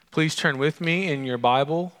Please turn with me in your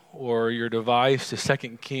Bible or your device to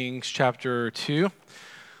 2 Kings chapter 2.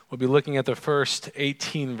 We'll be looking at the first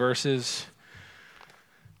 18 verses.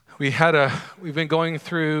 We've been going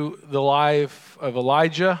through the life of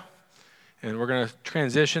Elijah, and we're going to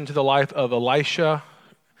transition to the life of Elisha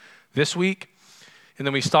this week. And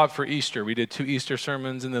then we stopped for Easter. We did 2 Easter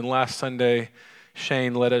sermons, and then last Sunday,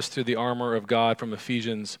 Shane led us through the armor of God from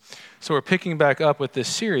Ephesians. So we're picking back up with this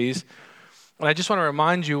series. And I just want to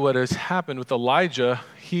remind you what has happened with Elijah.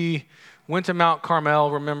 He went to Mount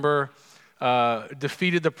Carmel, remember,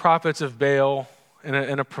 defeated the prophets of Baal in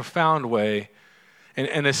a profound way.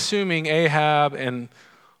 And assuming Ahab and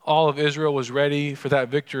all of Israel was ready for that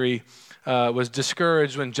victory, was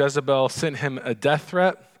discouraged when Jezebel sent him a death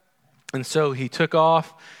threat. And so he took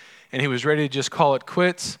off, and he was ready to just call it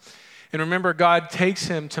quits. And remember, God takes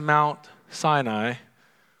him to Mount Sinai,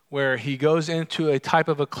 where he goes into a type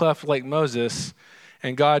of a cleft like Moses,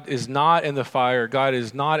 and God is not in the fire, God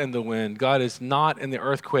is not in the wind, God is not in the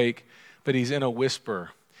earthquake, but he's in a whisper.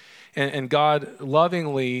 And God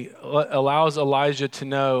lovingly allows Elijah to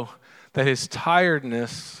know that his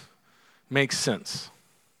tiredness makes sense.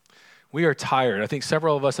 We are tired. I think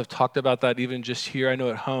several of us have talked about that even just here, I know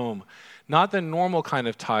at home. Not the normal kind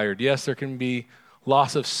of tired. Yes, there can be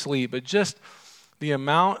loss of sleep, but just the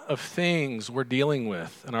amount of things we're dealing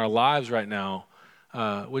with in our lives right now,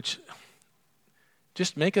 which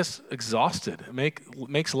just make us exhausted,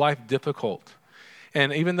 makes life difficult.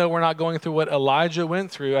 And even though we're not going through what Elijah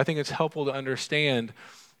went through, I think it's helpful to understand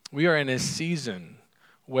we are in a season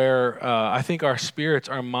where I think our spirits,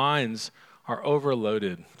 our minds are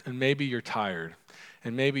overloaded. And maybe you're tired.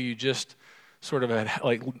 And maybe you just sort of had,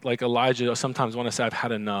 like Elijah sometimes want to say, I've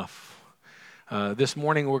had enough. This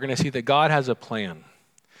morning, we're going to see that God has a plan.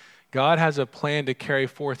 God has a plan to carry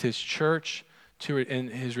forth his church and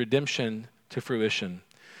his redemption to fruition.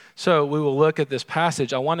 So we will look at this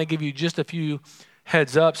passage. I want to give you just a few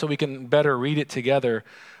heads up so we can better read it together.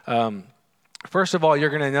 First of all, you're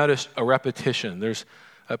going to notice a repetition. There's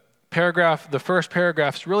a paragraph. The first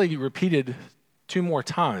paragraph is really repeated 2 more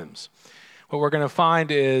times. What we're going to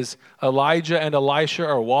find is Elijah and Elisha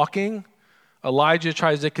are walking. Elijah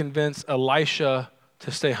tries to convince Elisha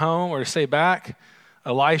to stay home or to stay back.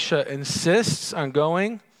 Elisha insists on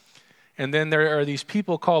going. And then there are these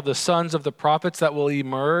people called the sons of the prophets that will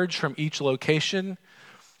emerge from each location.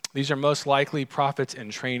 These are most likely prophets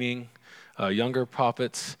in training, younger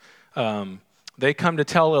prophets. They come to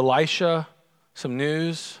tell Elisha some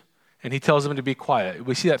news, and he tells them to be quiet.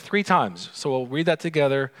 We see that 3 times. So we'll read that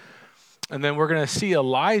together. And then we're going to see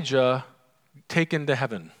Elijah taken to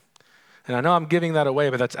heaven. And I know I'm giving that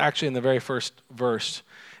away, but that's actually in the very first verse.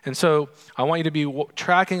 And so I want you to be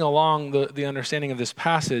tracking along the understanding of this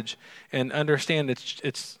passage and understand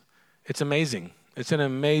it's amazing. It's an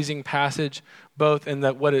amazing passage, both in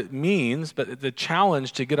that what it means, but the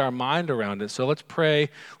challenge to get our mind around it. So let's pray.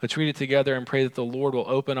 Let's read it together and pray that the Lord will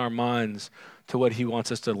open our minds to what he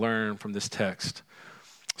wants us to learn from this text.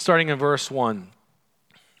 Starting in verse 1.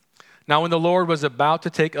 Now when the Lord was about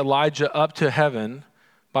to take Elijah up to heaven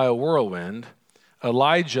by a whirlwind,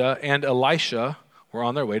 Elijah and Elisha were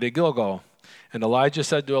on their way to Gilgal. And Elijah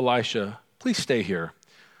said to Elisha, "Please stay here,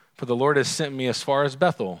 for the Lord has sent me as far as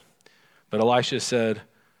Bethel." But Elisha said,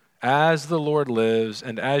 "As the Lord lives,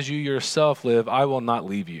 and as you yourself live, I will not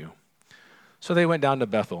leave you." So they went down to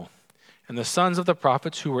Bethel. And the sons of the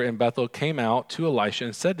prophets who were in Bethel came out to Elisha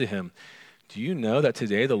and said to him, "Do you know that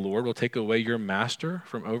today the Lord will take away your master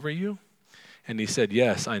from over you?" And he said,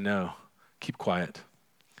 "Yes, I know. Keep quiet."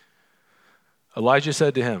 Elijah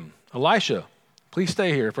said to him, "Elisha, please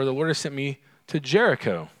stay here, for the Lord has sent me to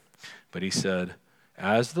Jericho." But he said,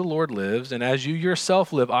 "As the Lord lives, and as you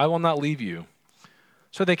yourself live, I will not leave you."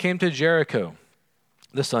 So they came to Jericho.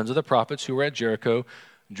 The sons of the prophets who were at Jericho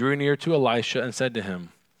drew near to Elisha and said to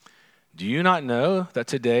him, "Do you not know that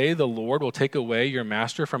today the Lord will take away your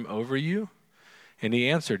master from over you?" And he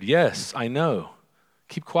answered, "Yes, I know.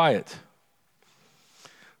 Keep quiet."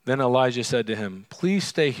 Then Elijah said to him, "Please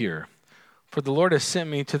stay here, for the Lord has sent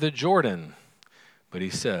me to the Jordan." But he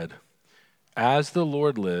said, "As the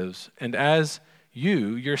Lord lives, and as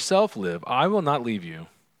you yourself live, I will not leave you."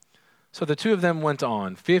 So the 2 of them went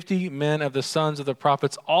on. 50 men of the sons of the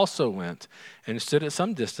prophets also went and stood at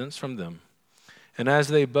some distance from them. And as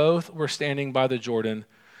they both were standing by the Jordan,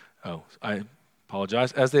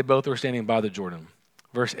 as they both were standing by the Jordan.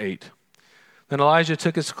 Verse 8. Then Elijah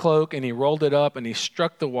took his cloak and he rolled it up and he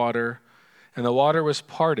struck the water, and the water was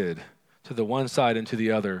parted to the one side and to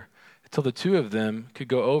the other, until the 2 of them could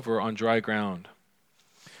go over on dry ground.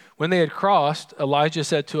 When they had crossed, Elijah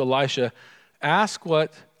said to Elisha, "Ask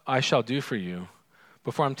what I shall do for you."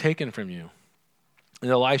 before I'm taken from you." And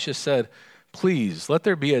Elisha said, "Please, let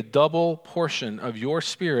there be a double portion of your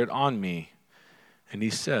spirit on me." And he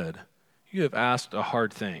said, "You have asked a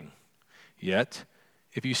hard thing. Yet,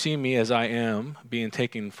 if you see me as I am being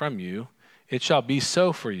taken from you, it shall be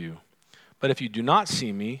so for you. But if you do not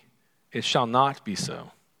see me, it shall not be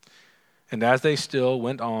so." And as they still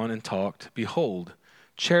went on and talked, behold,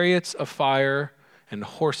 chariots of fire and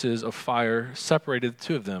horses of fire separated the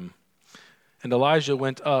two of them. And Elijah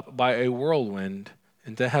went up by a whirlwind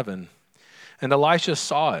into heaven. And Elisha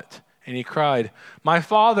saw it, and he cried, my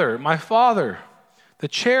father, the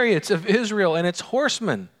chariots of Israel and its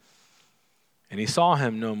horsemen." And he saw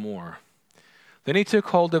him no more. Then he took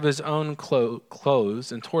hold of his own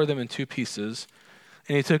clothes and tore them in two pieces.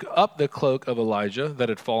 And he took up the cloak of Elijah that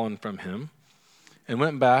had fallen from him and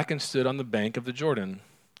went back and stood on the bank of the Jordan.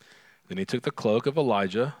 Then he took the cloak of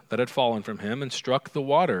Elijah that had fallen from him and struck the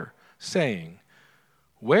water, saying,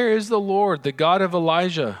 "Where is the Lord, the God of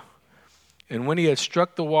Elijah?" And when he had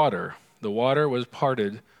struck the water was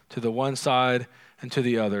parted to the one side and to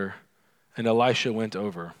the other, and Elisha went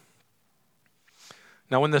over.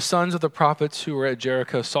 Now when the sons of the prophets who were at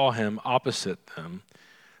Jericho saw him opposite them,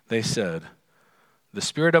 they said, "The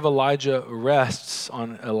spirit of Elijah rests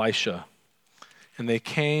on Elisha." And they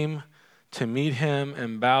came to meet him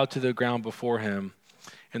and bowed to the ground before him.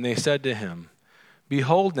 And they said to him,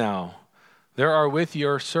 "Behold now, there are with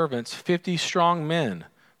your servants 50 strong men.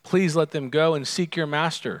 Please let them go and seek your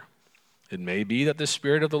master. It may be that the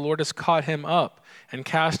Spirit of the Lord has caught him up and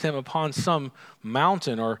cast him upon some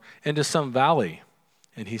mountain or into some valley."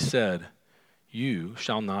 And he said, "You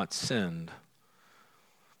shall not send."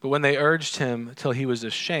 But when they urged him till he was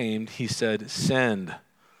ashamed, he said, "Send."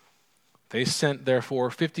 They sent therefore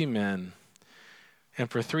 50 men, and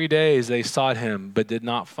for 3 days they sought him, but did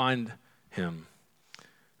not find him.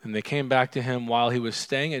 And they came back to him while he was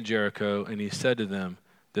staying at Jericho, and he said to them,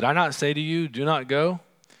 "Did I not say to you, do not go?"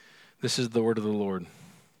 This is the word of the Lord.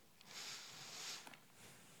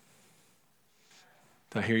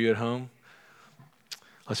 Did I hear you at home?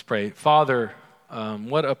 Let's pray. Father,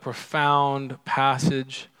 what a profound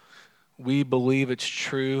passage. We believe it's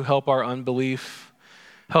true. Help our unbelief.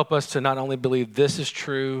 Help us to not only believe this is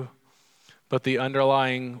true, but the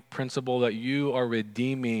underlying principle that you are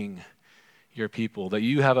redeeming your people, that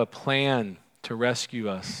you have a plan to rescue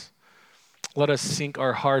us. Let us sink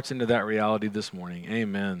our hearts into that reality this morning.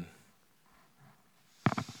 Amen.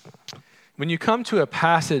 When you come to a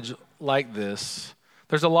passage like this,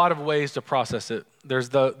 there's a lot of ways to process it. There's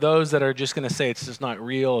those that are just going to say it's just not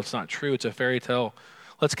real, it's not true, it's a fairy tale.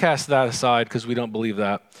 Let's cast that aside because we don't believe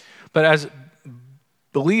that. But as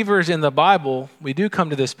believers in the Bible, we do come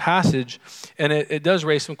to this passage, and it does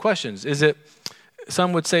raise some questions.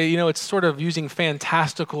 Some would say, it's sort of using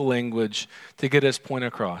fantastical language to get its point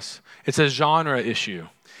across. It's a genre issue.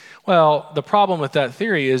 Well, the problem with that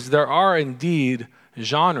theory is there are indeed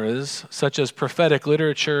genres, such as prophetic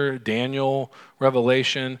literature, Daniel,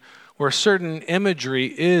 Revelation, where certain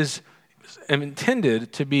imagery is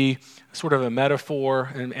intended to be sort of a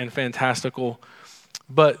metaphor and fantastical.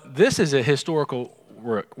 But this is a historical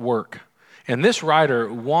work. And this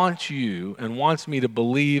writer wants you and wants me to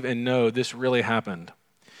believe and know this really happened.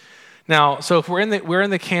 Now, so if we're in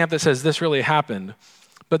the camp that says this really happened,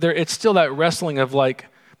 but it's still that wrestling of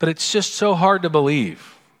but it's just so hard to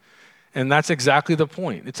believe. And that's exactly the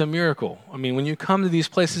point. It's a miracle. I mean, when you come to these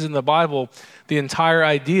places in the Bible, the entire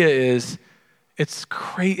idea is it's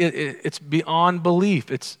beyond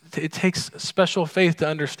belief. It takes special faith to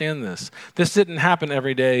understand this. This didn't happen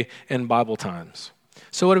every day in Bible times.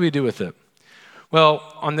 So what do we do with it? Well,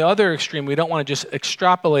 on the other extreme, we don't want to just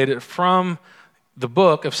extrapolate it from the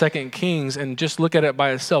book of 2 Kings and just look at it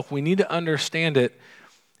by itself. We need to understand it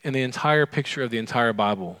in the entire picture of the entire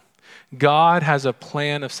Bible. God has a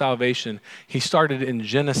plan of salvation. He started in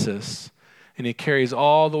Genesis, and he carries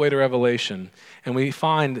all the way to Revelation. And we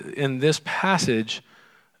find in this passage,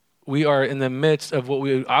 we are in the midst of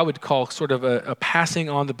what I would call sort of a passing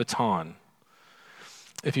on the baton.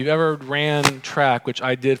 If you've ever ran track, which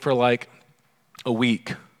I did for a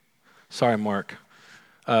week. Sorry, Mark.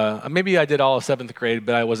 Maybe I did all of 7th grade,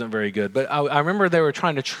 but I wasn't very good. But I remember they were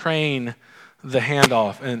trying to train the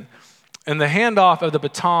handoff. And the handoff of the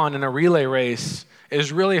baton in a relay race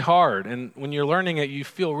is really hard. And when you're learning it, you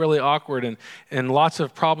feel really awkward and lots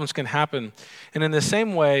of problems can happen. And in the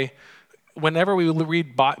same way, whenever we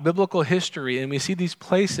read biblical history and we see these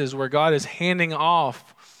places where God is handing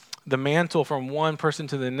off the mantle from one person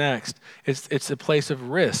to the next, it's a place of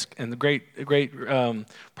risk, and the great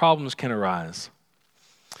problems can arise.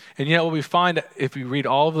 And yet what we find if we read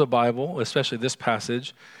all of the Bible, especially this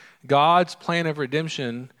passage, God's plan of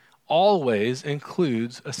redemption always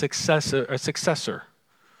includes a successor.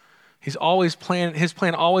 His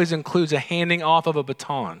plan always includes a handing off of a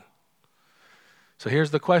baton. So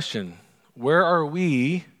here's the question. Where are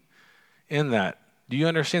we in that? Do you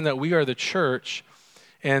understand that we are the church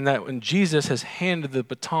and that when Jesus has handed the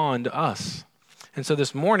baton to us? And so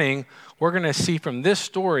this morning, we're going to see from this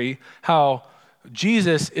story how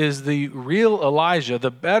Jesus is the real Elijah,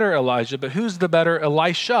 the better Elijah, but who's the better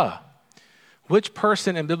Elisha? Which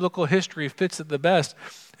person in biblical history fits it the best?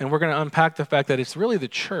 And we're going to unpack the fact that it's really the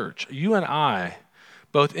church. You and I,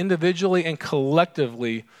 both individually and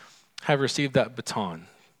collectively, have received that baton.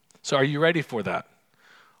 So are you ready for that?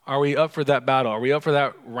 Are we up for that battle? Are we up for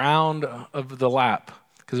that round of the lap?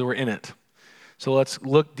 Because we're in it. So let's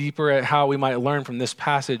look deeper at how we might learn from this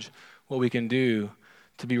passage what we can do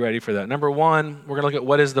to be ready for that. Number one, we're going to look at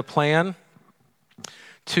what is the plan.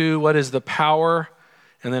 2, what is the power?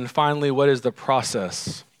 And then finally, what is the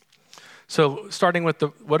process? So starting with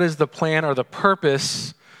what is the plan or the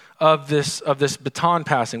purpose of this baton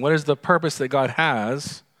passing? What is the purpose that God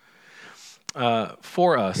has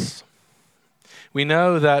for us? We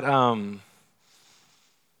know that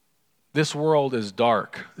this world is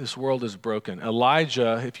dark. This world is broken.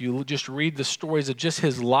 Elijah, if you just read the stories of just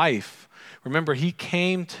his life, remember he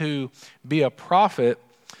came to be a prophet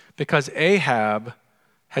because Ahab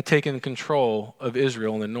had taken control of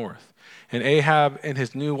Israel in the north. And Ahab and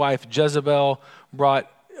his new wife Jezebel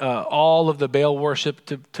brought all of the Baal worship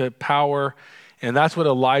to power, and that's what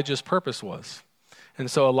Elijah's purpose was. And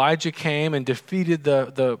so Elijah came and defeated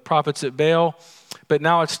the prophets at Baal, but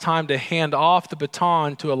now it's time to hand off the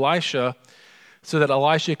baton to Elisha so that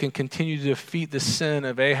Elisha can continue to defeat the sin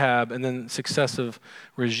of Ahab and then successive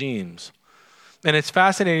regimes. And it's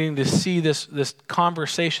fascinating to see this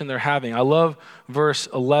conversation they're having. I love verse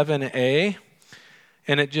 11a,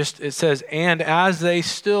 and it says, and as they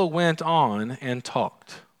still went on and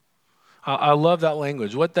talked. I love that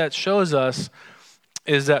language. What that shows us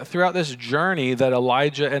is that throughout this journey that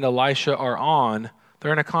Elijah and Elisha are on,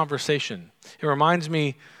 they're in a conversation. It reminds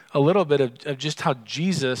me a little bit of just how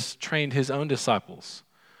Jesus trained his own disciples.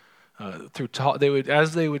 As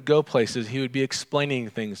they would go places, he would be explaining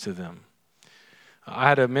things to them. I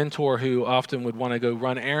had a mentor who often would want to go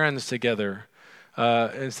run errands together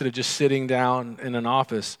instead of just sitting down in an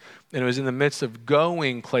office. And it was in the midst of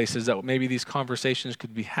going places that maybe these conversations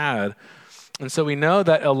could be had. And so we know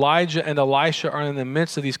that Elijah and Elisha are in the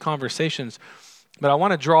midst of these conversations. But I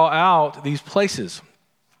want to draw out these places.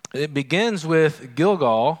 It begins with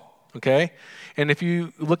Gilgal, okay? And if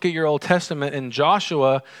you look at your Old Testament in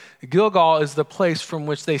Joshua, Gilgal is the place from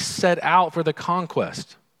which they set out for the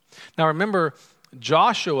conquest. Now remember,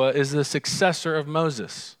 Joshua is the successor of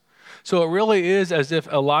Moses. So it really is as if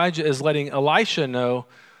Elijah is letting Elisha know,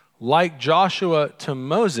 like Joshua to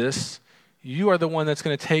Moses, you are the one that's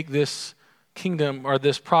going to take this kingdom or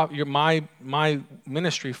my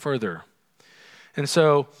ministry further. And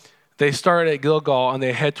so they start at Gilgal and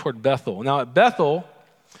they head toward Bethel. Now at Bethel,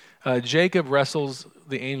 Jacob wrestles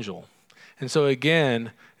the angel. And so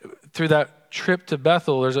again, through that trip to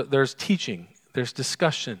Bethel, there's teaching, there's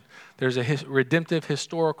discussion, there's a redemptive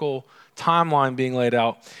historical timeline being laid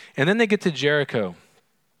out. And then they get to Jericho.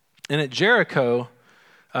 And at Jericho,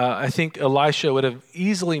 I think Elisha would have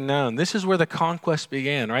easily known this is where the conquest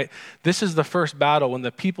began, right? This is the first battle when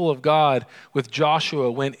the people of God with Joshua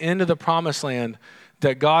went into the promised land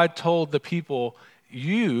that God told the people,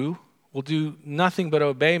 you will do nothing but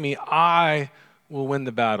obey me. I will win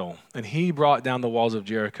the battle. And he brought down the walls of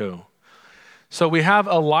Jericho. So we have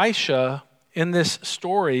Elisha in this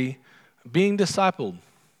story being discipled,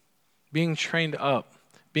 being trained up,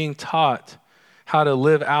 being taught how to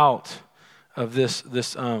live out of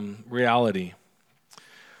this reality.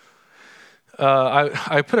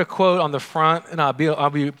 I put a quote on the front, and I'll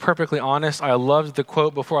be perfectly honest. I loved the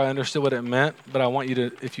quote before I understood what it meant, but I want you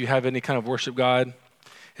to, if you have any kind of worship guide,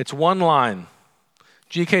 it's one line.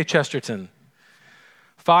 G.K. Chesterton.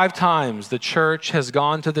 5 times the church has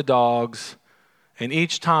gone to the dogs, and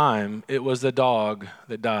each time it was the dog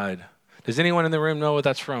that died. Does anyone in the room know what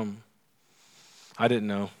that's from? I didn't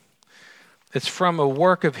know. It's from a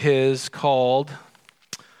work of his called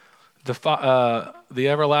The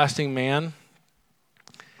Everlasting Man.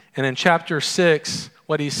 And in chapter 6,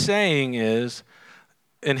 what he's saying is,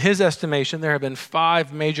 in his estimation, there have been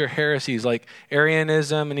 5 major heresies like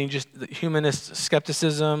Arianism and humanist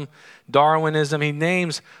skepticism, Darwinism. He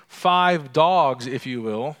names 5 dogs, if you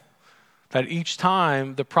will, that each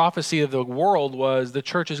time the prophecy of the world was the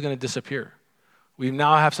church is going to disappear. We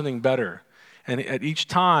now have something better. And at each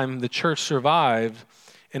time, the church survived,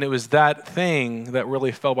 And it was that thing that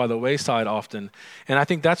really fell by the wayside often. And I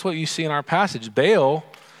think that's what you see in our passage. Baal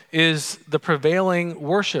is the prevailing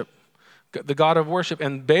worship, the God of worship.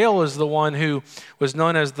 And Baal is the one who was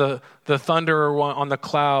known as the thunderer on the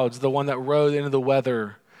clouds, the one that rode into the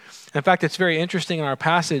weather. In fact, it's very interesting in our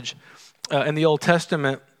passage in the Old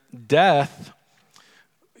Testament, death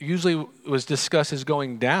usually was discussed as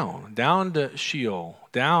going down to Sheol,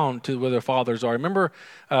 down to where their fathers are. Remember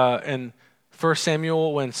in 1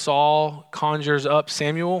 Samuel when Saul conjures up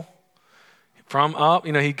Samuel from up,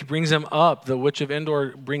 he brings him up. The witch of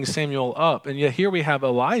Endor brings Samuel up. And yet here we have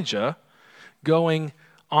Elijah going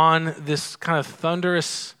on this kind of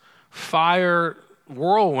thunderous fire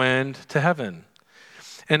whirlwind to heaven.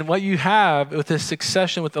 And what you have with this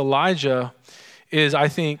succession with Elijah is, I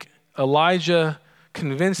think, Elijah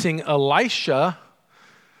convincing Elisha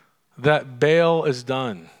that Baal is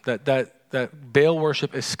done, that Baal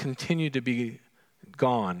worship is continued to be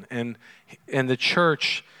gone, and the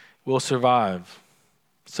church will survive.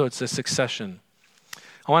 So it's a succession.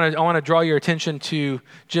 I want to draw your attention to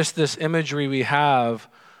just this imagery we have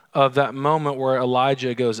of that moment where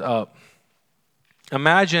Elijah goes up.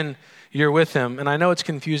 Imagine you're with him, and I know it's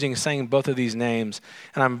confusing saying both of these names,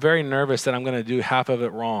 and I'm very nervous that I'm going to do half of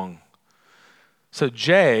it wrong. So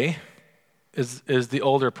J is the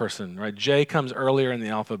older person, right? J comes earlier in the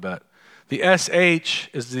alphabet. The SH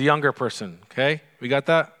is the younger person, okay? We got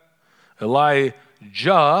that?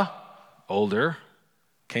 Elijah, older,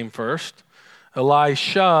 came first.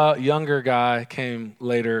 Elisha, younger guy, came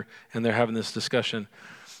later, and they're having this discussion.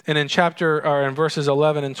 And in verses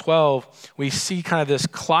 11 and 12, we see kind of this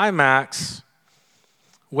climax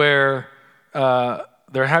where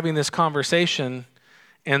they're having this conversation.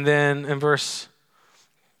 And then in verse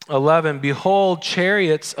 11, behold,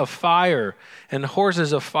 chariots of fire and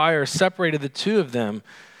horses of fire separated the two of them.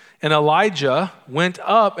 And Elijah went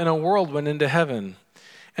up in a whirlwind into heaven.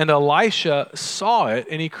 And Elisha saw it,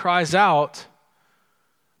 and he cries out,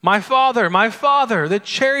 my father, the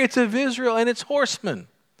chariots of Israel and its horsemen.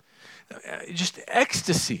 Just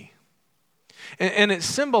ecstasy. And it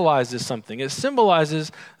symbolizes something. It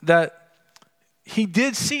symbolizes that he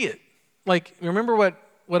did see it. Like, remember what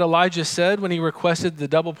Elijah said when he requested the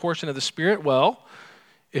double portion of the Spirit? Well,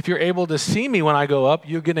 if you're able to see me when I go up,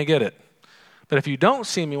 you're going to get it. But if you don't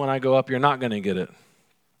see me when I go up, you're not going to get it.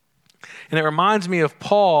 And it reminds me of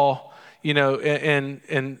Paul,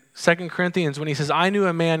 in 2 Corinthians when he says, I knew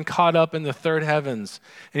a man caught up in the third heavens,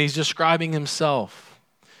 and he's describing himself.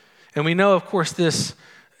 And we know, of course,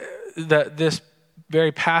 that this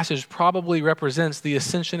very passage probably represents the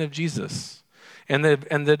ascension of Jesus. And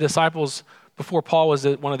the disciples, before Paul was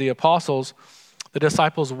one of the apostles, the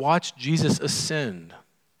disciples watched Jesus ascend.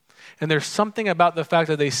 And there's something about the fact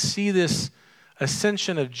that they see this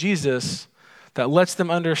ascension of Jesus that lets them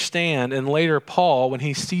understand, and later Paul, when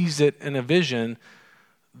he sees it in a vision,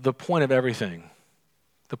 the point of everything.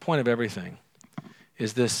 The point of everything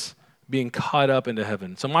is this being caught up into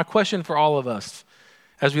heaven. So my question for all of us,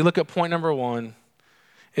 as we look at point number one,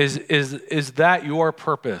 is that your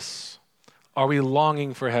purpose? Are we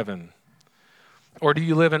longing for heaven? Or do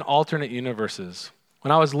you live in alternate universes?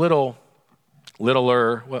 When I was littler,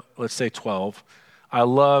 let's say 12, I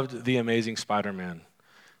loved The Amazing Spider-Man.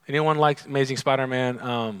 Anyone like Amazing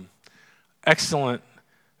Spider-Man? Excellent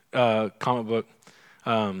comic book.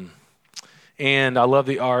 And I love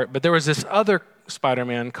the art. But there was this other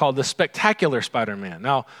Spider-Man called the Spectacular Spider-Man.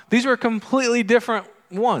 Now, these were completely different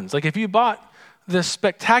ones. Like if you bought the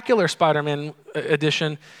Spectacular Spider-Man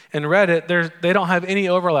edition and read it, they don't have any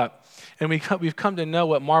overlap. And we've come to know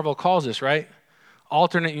what Marvel calls this, right?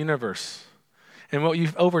 Alternate universe. And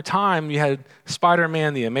over time, you had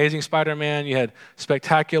Spider-Man, the Amazing Spider-Man, you had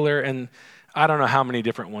Spectacular, and I don't know how many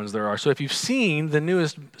different ones there are. So if you've seen the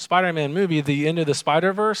newest Spider-Man movie, The End of the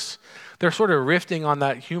Spider-Verse, they're sort of riffing on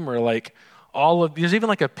that humor, like there's even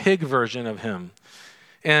like a pig version of him.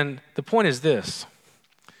 And the point is this: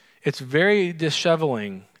 it's very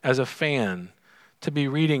disheveling as a fan to be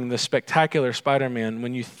reading the Spectacular Spider-Man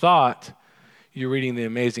when you thought you're reading the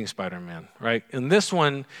Amazing Spider-Man, right? In this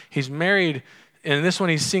one, he's married, and in this one,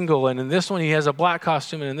 he's single, and in this one, he has a black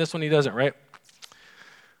costume, and in this one, he doesn't, right?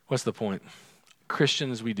 What's the point?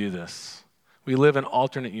 Christians, we do this. We live in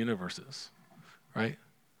alternate universes, right?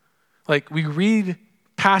 Like, we read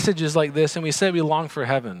passages like this, and we say we long for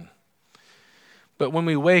heaven. But when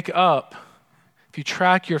we wake up, if you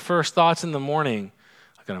track your first thoughts in the morning,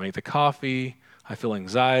 I gotta make the coffee, I feel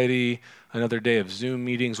anxiety, another day of Zoom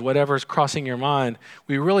meetings, whatever's crossing your mind,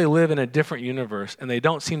 we really live in a different universe, and they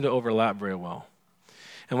don't seem to overlap very well.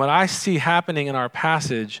 And what I see happening in our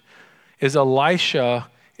passage is Elisha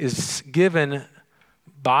is given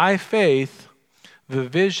by faith the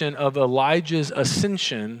vision of Elijah's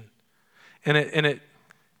ascension, and it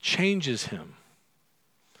changes him.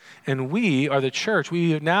 And we are the church.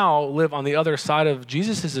 We now live on the other side of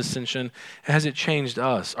Jesus' ascension. Has it changed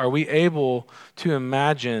us? Are we able to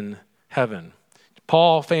imagine heaven?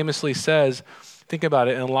 Paul famously says, think about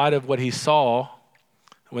it, in light of what he saw,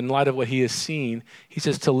 in light of what he has seen, he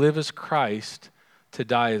says, to live as Christ, to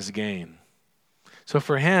die as gain. So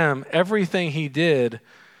for him, everything he did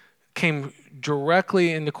came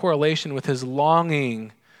directly into correlation with his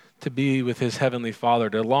longing to be with his heavenly Father,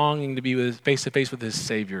 to longing to be face to face with his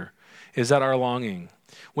Savior. Is that our longing?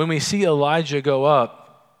 When we see Elijah go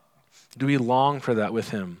up, do we long for that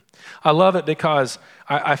with him? I love it because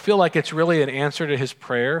I feel like it's really an answer to his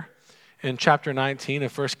prayer in chapter 19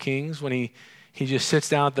 of 1 Kings when he just sits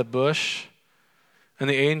down at the bush and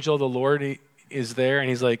the angel of the Lord is there and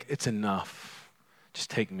he's like, it's enough.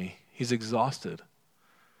 Just take me. He's exhausted.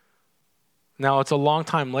 Now, it's a long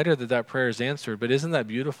time later that prayer is answered, but isn't that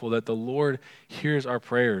beautiful that the Lord hears our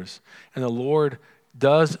prayers and the Lord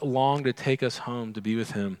does long to take us home to be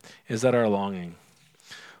with him? Is that our longing?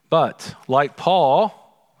 But like Paul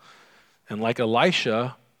and like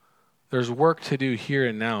Elisha, there's work to do here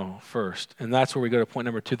and now first. And that's where we go to point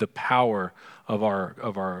number 2, the power of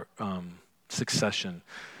our succession.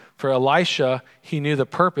 For Elisha, he knew the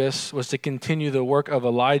purpose was to continue the work of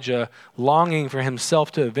Elijah, longing for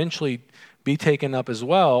himself to eventually be taken up as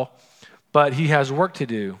well, but he has work to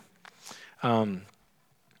do. And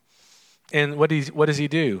what does he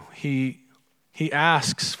do? He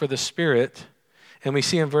asks for the Spirit, and we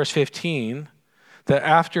see in verse 15 that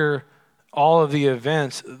after all of the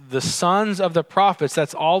events, the sons of the prophets,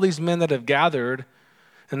 that's all these men that have gathered,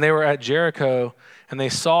 and they were at Jericho, and they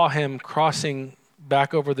saw him crossing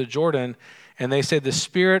back over the Jordan, and they said, the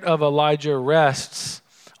Spirit of Elijah rests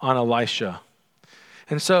on Elisha.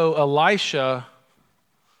 And so Elisha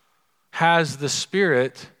has the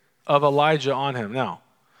spirit of Elijah on him. Now,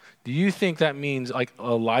 do you think that means like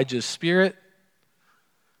Elijah's spirit?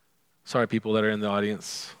 Sorry, people that are in the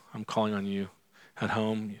audience. I'm calling on you at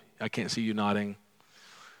home. I can't see you nodding.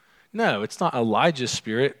 No, it's not Elijah's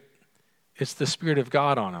spirit. It's the Spirit of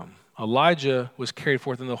God on him. Elijah was carried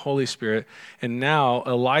forth in the Holy Spirit, and now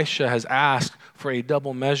Elisha has asked for a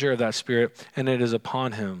double measure of that Spirit, and it is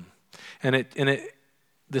upon him. And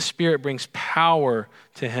the Spirit brings power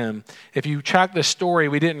to him. If you track the story,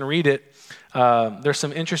 we didn't read it. There's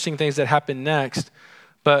some interesting things that happen next.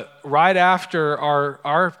 But right after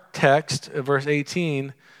our text, verse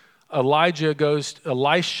 18, Elisha goes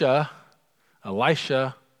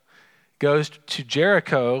to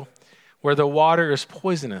Jericho where the water is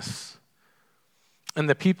poisonous. And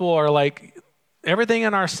the people are like, everything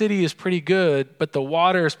in our city is pretty good, but the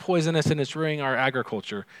water is poisonous and it's ruining our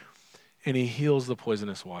agriculture. And he heals the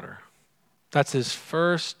poisonous water. That's his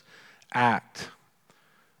first act,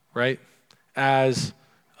 right? As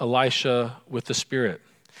Elisha with the Spirit.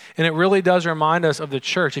 And it really does remind us of the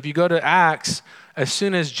church. If you go to Acts, as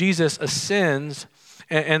soon as Jesus ascends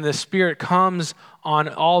and the Spirit comes on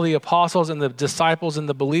all the apostles and the disciples and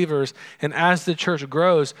the believers, and as the church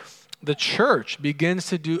grows, the church begins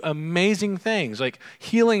to do amazing things like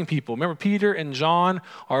healing people. Remember, Peter and John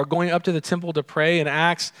are going up to the temple to pray in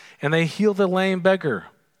Acts, and they heal the lame beggar.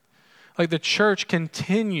 Like the church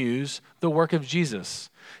continues the work of Jesus.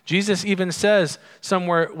 Jesus even says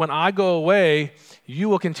somewhere, when I go away, you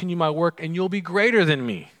will continue my work and you'll be greater than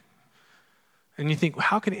me. And you think,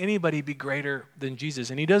 how can anybody be greater than Jesus?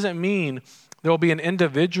 And he doesn't mean there will be an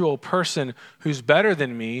individual person who's better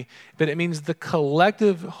than me, but it means the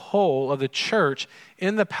collective whole of the church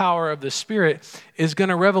in the power of the Spirit is going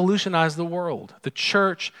to revolutionize the world. The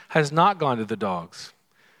church has not gone to the dogs.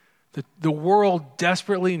 The world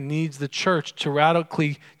desperately needs the church to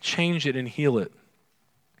radically change it and heal it.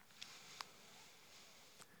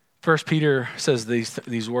 1 Peter says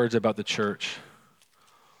these words about the church.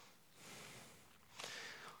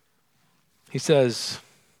 He says,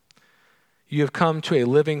 you have come to a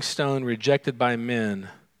living stone rejected by men,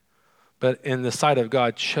 but in the sight of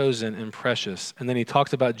God chosen and precious. And then he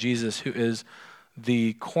talks about Jesus, who is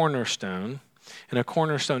the cornerstone. And a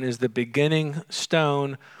cornerstone is the beginning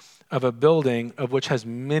stone of a building of which has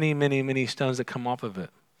many, many, many stones that come off of it.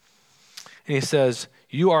 And he says,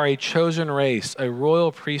 you are a chosen race, a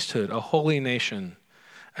royal priesthood, a holy nation,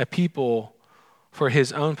 a people for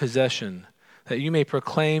his own possession, that you may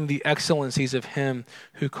proclaim the excellencies of him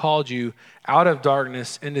who called you out of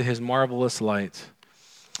darkness into his marvelous light.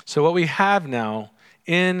 So what we have now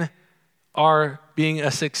in our being a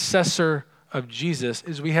successor of Jesus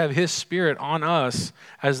is we have his Spirit on us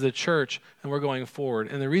as the church, and we're going forward.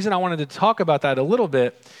 And the reason I wanted to talk about that a little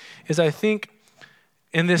bit is I think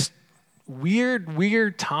in this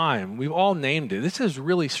weird time, we've all named it. This is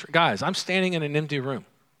really, guys, I'm standing in an empty room.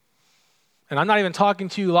 And I'm not even talking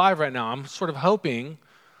to you live right now. I'm sort of hoping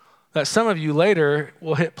that some of you later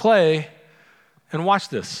will hit play and watch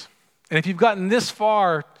this. And if you've gotten this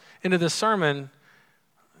far into this sermon,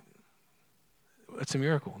 it's a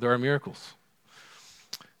miracle. There are miracles.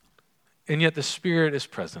 And yet the Spirit is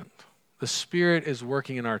present. The Spirit is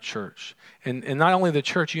working in our church. And not only the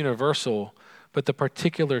church universal, but the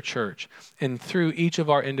particular church. And through each of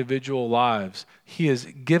our individual lives, he has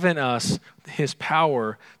given us his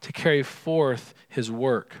power to carry forth his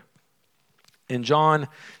work. In John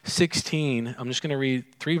 16, I'm just going to read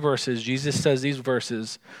 3 verses. Jesus says these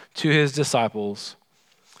verses to his disciples.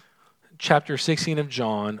 Chapter 16 of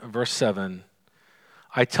John, verse 7.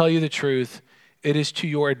 I tell you the truth, it is to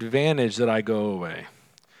your advantage that I go away.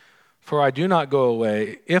 For I do not go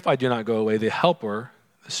away. If I do not go away, the Helper,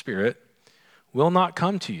 the Spirit, will not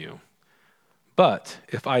come to you. But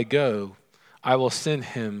if I go, I will send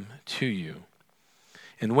him to you.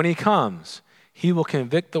 And when he comes, he will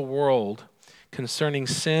convict the world concerning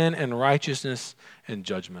sin and righteousness and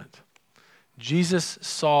judgment. Jesus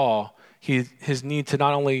saw his need to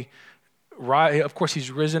not only rise, of course he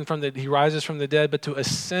rises from the dead, but to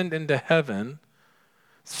ascend into heaven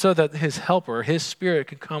so that his helper, his Spirit,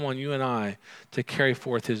 could come on you and I to carry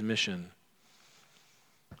forth his mission.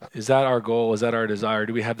 Is that our goal? Is that our desire?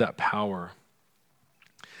 Do we have that power?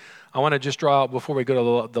 I want to just draw out, before we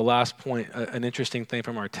go to the last point, an interesting thing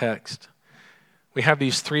from our text. We have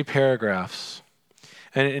these 3 paragraphs.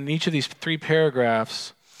 And in each of these 3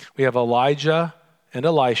 paragraphs, we have Elijah and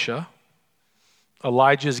Elisha.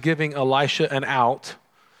 Elijah is giving Elisha an out,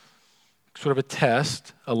 sort of a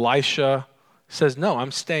test. Elisha says, no,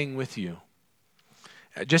 I'm staying with you.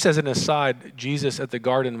 Just as an aside, Jesus at the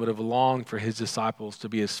garden would have longed for his disciples to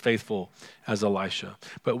be as faithful as Elisha.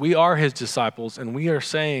 But we are his disciples, and we are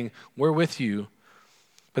saying, we're with you.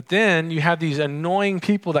 But then you have these annoying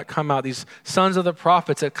people that come out, these sons of the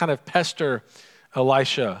prophets that kind of pester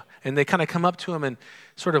Elisha. And they kind of come up to him and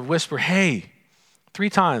sort of whisper, hey, 3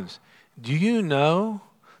 times, do you know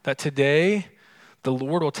that today the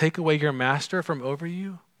Lord will take away your master from over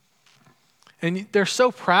you? And they're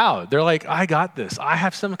so proud. They're like, I got this. I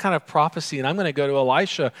have some kind of prophecy, and I'm going to go to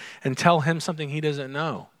Elisha and tell him something he doesn't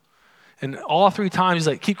know. And all 3 times, he's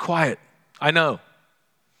like, keep quiet. I know.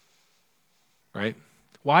 Right?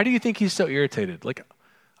 Why do you think he's so irritated? Like,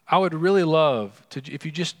 I would really love to, if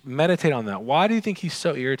you just meditate on that. Why do you think he's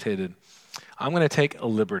so irritated? I'm going to take a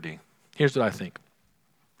liberty. Here's what I think.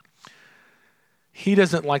 He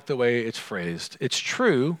doesn't like the way it's phrased. It's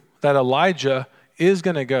true that Elijah is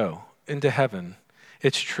going to go into heaven.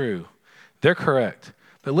 It's true. They're correct.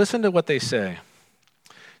 But listen to what they say.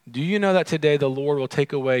 Do you know that today the Lord will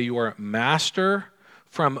take away your master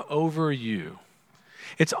from over you?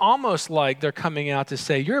 It's almost like they're coming out to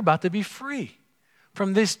say, you're about to be free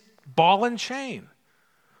from this ball and chain.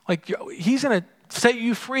 Like, he's going to set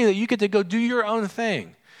you free that you get to go do your own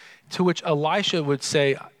thing. To which Elisha would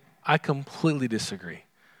say, I completely disagree.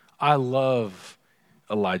 I love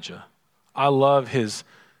Elijah. I love his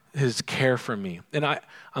care for me. And I'm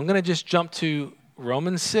going to just jump to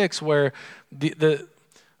Romans 6, where the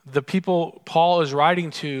people Paul is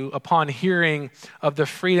writing to, upon hearing of the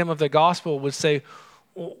freedom of the gospel, would say,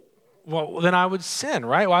 well, then I would sin,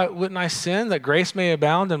 right? Why wouldn't I sin that grace may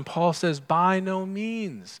abound? And Paul says, by no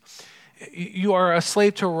means. You are a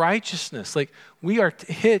slave to righteousness. Like, we are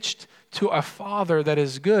hitched to a Father that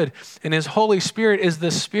is good, and his Holy Spirit is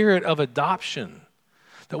the Spirit of adoption.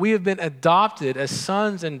 That we have been adopted as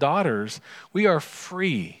sons and daughters. We are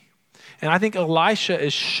free. And I think Elisha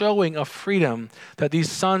is showing a freedom that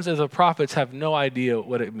these sons of the prophets have no idea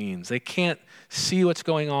what it means. They can't see what's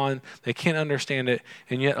going on. They can't understand it.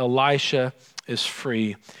 And yet Elisha is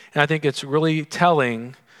free. And I think it's really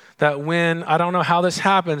telling that when, I don't know how this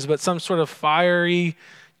happens, but some sort of fiery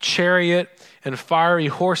chariot and fiery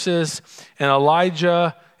horses, and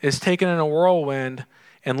Elijah is taken in a whirlwind.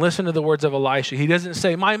 And listen to the words of Elisha. He doesn't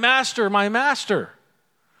say, my master, my master.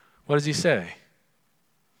 What does he say?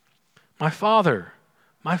 My father,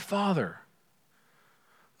 my father.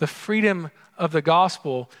 The freedom of the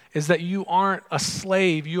gospel is that you aren't a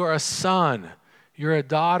slave, you are a son, you're a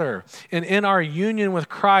daughter. And in our union with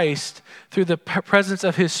Christ, through the presence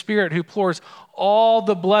of his Spirit who pours all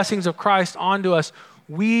the blessings of Christ onto us,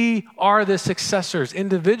 we are the successors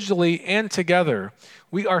individually and together.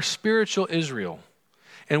 We are spiritual Israel.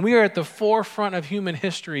 And we are at the forefront of human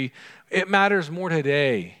history. It matters more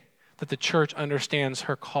today that the church understands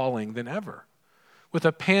her calling than ever. With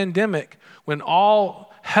a pandemic, when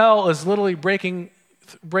all hell is literally breaking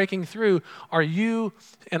through, are you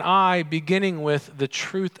and I beginning with the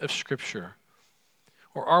truth of Scripture?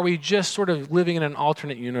 Or are we just sort of living in an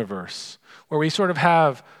alternate universe where we sort of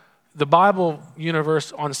have the Bible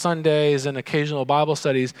universe on Sundays and occasional Bible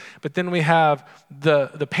studies, but then we have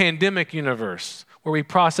the pandemic universe where we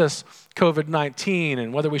process COVID-19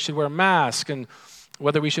 and whether we should wear masks and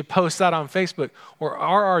whether we should post that on Facebook? Or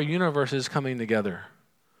are our universes coming together?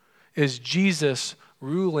 Is Jesus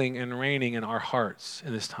ruling and reigning in our hearts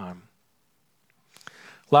in this time?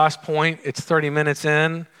 Last point, it's 30 minutes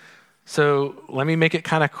in, so let me make it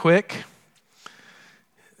kind of quick.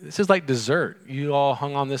 This is like dessert. You all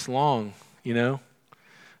hung on this long, you know?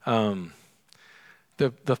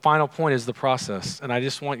 The final point is the process, and I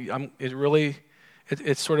just want you,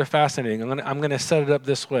 it's sort of fascinating. I'm going to set it up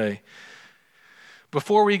this way.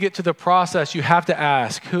 Before we get to the process, you have to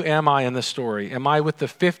ask, who am I in the story? Am I with the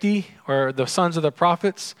 50 or the sons of the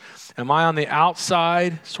prophets? Am I on the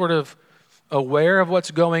outside, sort of aware of what's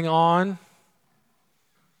going on?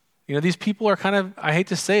 You know, these people are kind of, I hate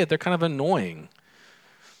to say it, they're kind of annoying.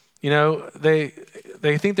 You know, they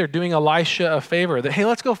think they're doing Elisha a favor. That, hey,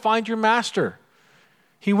 let's go find your master.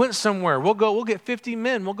 He went somewhere. We'll get 50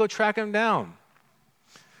 men. We'll go track him down.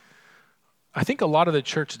 I think a lot of the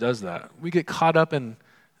church does that. We get caught up in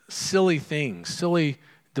silly things, silly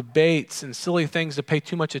debates, and silly things to pay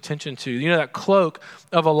too much attention to. You know, that cloak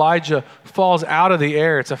of Elijah falls out of the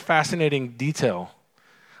air. It's a fascinating detail.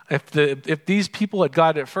 If these people had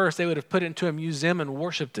got it first, they would have put it into a museum and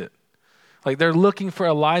worshiped it. Like, they're looking for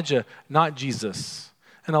Elijah, not Jesus.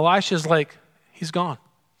 And Elisha's like, he's gone.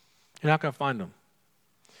 You're not going to find him.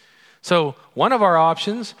 So one of our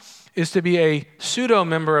options is to be a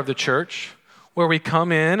pseudo-member of the church, where we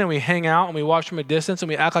come in and we hang out and we watch from a distance and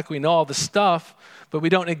we act like we know all the stuff, but we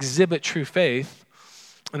don't exhibit true faith.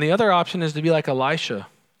 And the other option is to be like Elisha,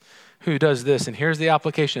 who does this. And here's the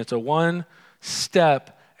application. It's a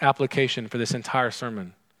one-step application for this entire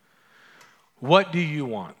sermon. What do you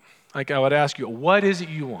want? Like, I would ask you, what is it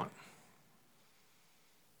you want?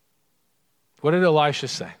 What did Elisha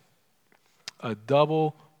say? A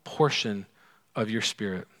double portion of your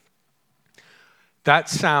spirit. That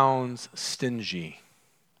sounds stingy,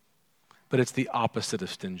 but it's the opposite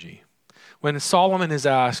of stingy. When Solomon is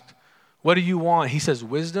asked, what do you want? He says,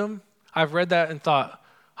 wisdom. I've read that and thought,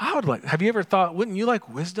 have you ever thought, wouldn't you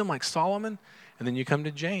like wisdom like Solomon? And then you come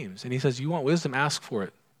to James and he says, you want wisdom, ask for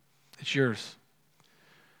it. It's yours.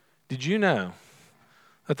 Did you know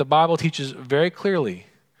that the Bible teaches very clearly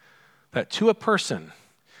that to a person,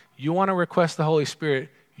 you want to request the Holy Spirit,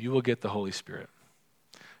 you will get the Holy Spirit.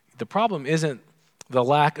 The problem isn't the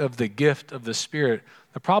lack of the gift of the Spirit.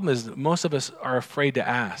 The problem is that most of us are afraid to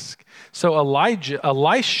ask. So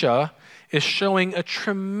Elisha is showing a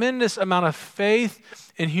tremendous amount of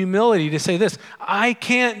faith and humility to say this, I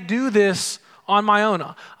can't do this on my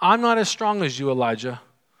own. I'm not as strong as you, Elijah.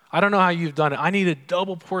 I don't know how you've done it. I need a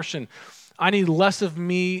double portion. I need less of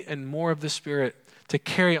me and more of the Spirit to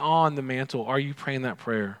carry on the mantle. Are you praying that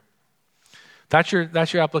prayer? That's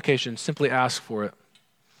your application. Simply ask for it.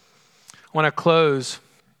 I want to close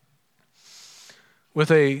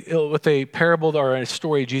with a parable or a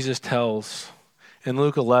story Jesus tells in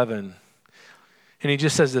Luke 11. And he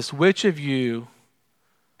just says this, which of you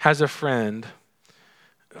has a friend,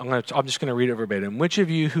 I'm just going to read it verbatim. Which of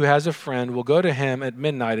you who has a friend will go to him at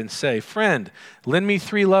midnight and say, friend, lend me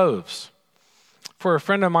 3 loaves, for a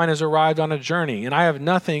friend of mine has arrived on a journey, and I have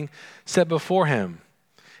nothing set before him.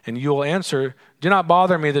 And you will answer, do not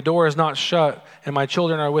bother me, the door is not shut, and my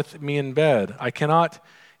children are with me in bed. I cannot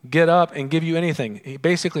get up and give you anything.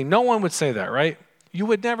 Basically, no one would say that, right? You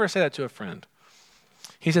would never say that to a friend.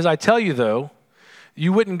 He says, I tell you though,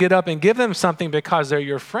 you wouldn't get up and give them something because they're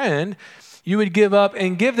your friend. You would give up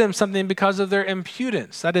and give them something because of their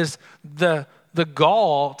impudence. That is the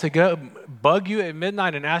gall to go bug you at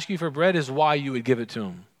midnight and ask you for bread is why you would give it to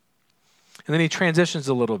them. And then he transitions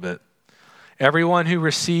a little bit. Everyone who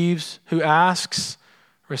asks,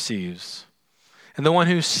 receives. And the one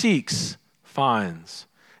who seeks, finds.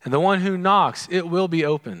 And the one who knocks, it will be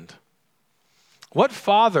opened. What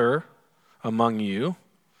father among you,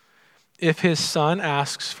 if his son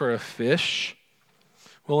asks for a fish,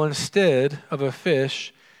 will instead of a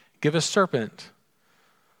fish give a serpent?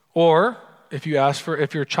 Or if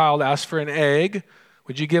your child asks for an egg,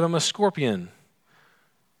 would you give him a scorpion?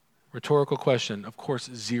 Rhetorical question. Of course,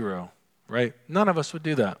 0. Right? None of us would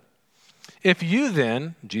do that. If you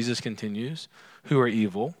then, Jesus continues, who are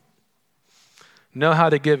evil, know how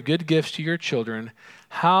to give good gifts to your children,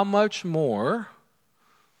 how much more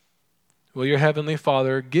will your heavenly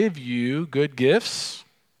Father give you good gifts?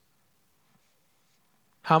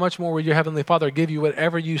 How much more will your heavenly Father give you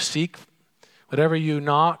whatever you seek, whatever you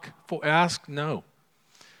knock for, ask? No.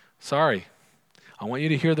 Sorry. I want you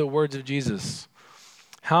to hear the words of Jesus.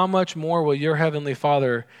 How much more will your heavenly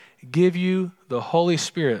Father give you the Holy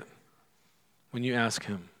Spirit when you ask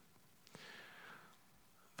him?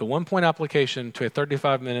 The one-point application to a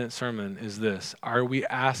 35-minute sermon is this: are we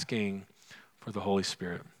asking for the Holy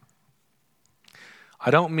Spirit?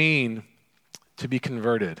 I don't mean to be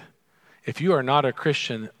converted. If you are not a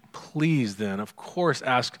Christian, please then, of course,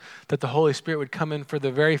 ask that the Holy Spirit would come in for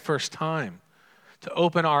the very first time, to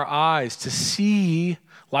open our eyes, to see,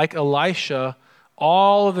 like Elisha,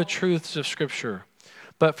 all of the truths of Scripture.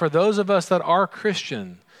 But for those of us that are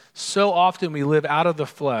Christian, so often we live out of the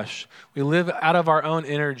flesh. We live out of our own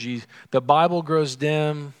energy. The Bible grows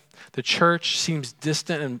dim. The church seems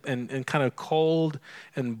distant and kind of cold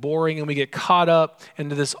and boring, and we get caught up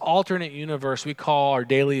into this alternate universe we call our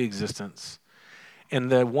daily existence. And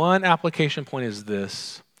the one application point is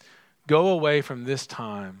this: go away from this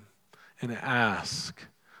time and ask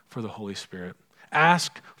for the Holy Spirit.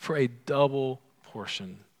 Ask for a double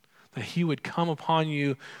portion, that he would come upon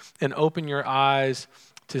you and open your eyes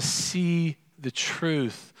to see the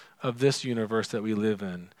truth of this universe that we live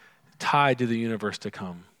in, tied to the universe to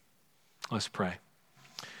come. Let's pray.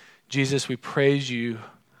 Jesus, we praise you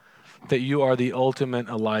that you are the ultimate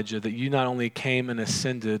Elijah, that you not only came and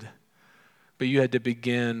ascended, but you had to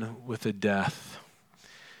begin with a death.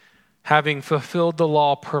 Having fulfilled the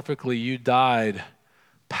law perfectly, you died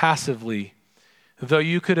passively. Though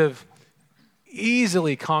you could have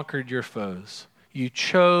easily conquered your foes, you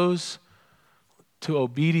chose to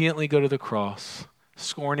obediently go to the cross,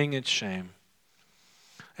 scorning its shame.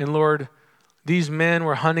 And Lord, these men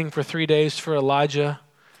were hunting for 3 days for Elijah.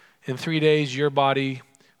 In 3 days, your body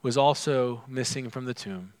was also missing from the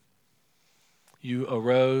tomb. You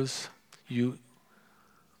arose, you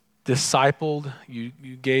discipled, you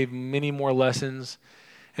gave many more lessons.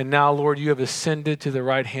 And now, Lord, you have ascended to the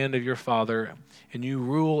right hand of your Father, and you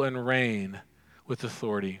rule and reign with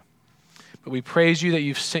authority. But we praise you that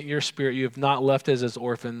you've sent your Spirit. You have not left us as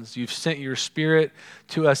orphans. You've sent your Spirit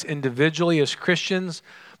to us individually as Christians,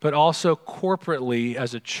 but also corporately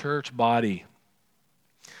as a church body,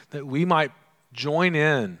 that we might join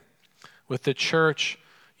in with the church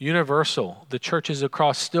universal, the churches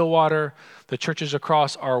across Stillwater, the churches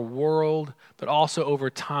across our world, but also over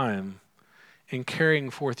time in carrying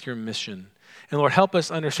forth your mission. And Lord, help us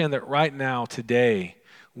understand that right now, today,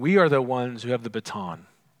 we are the ones who have the baton.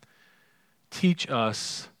 Teach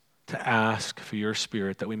us to ask for your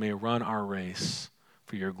Spirit that we may run our race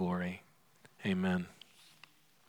for your glory. Amen.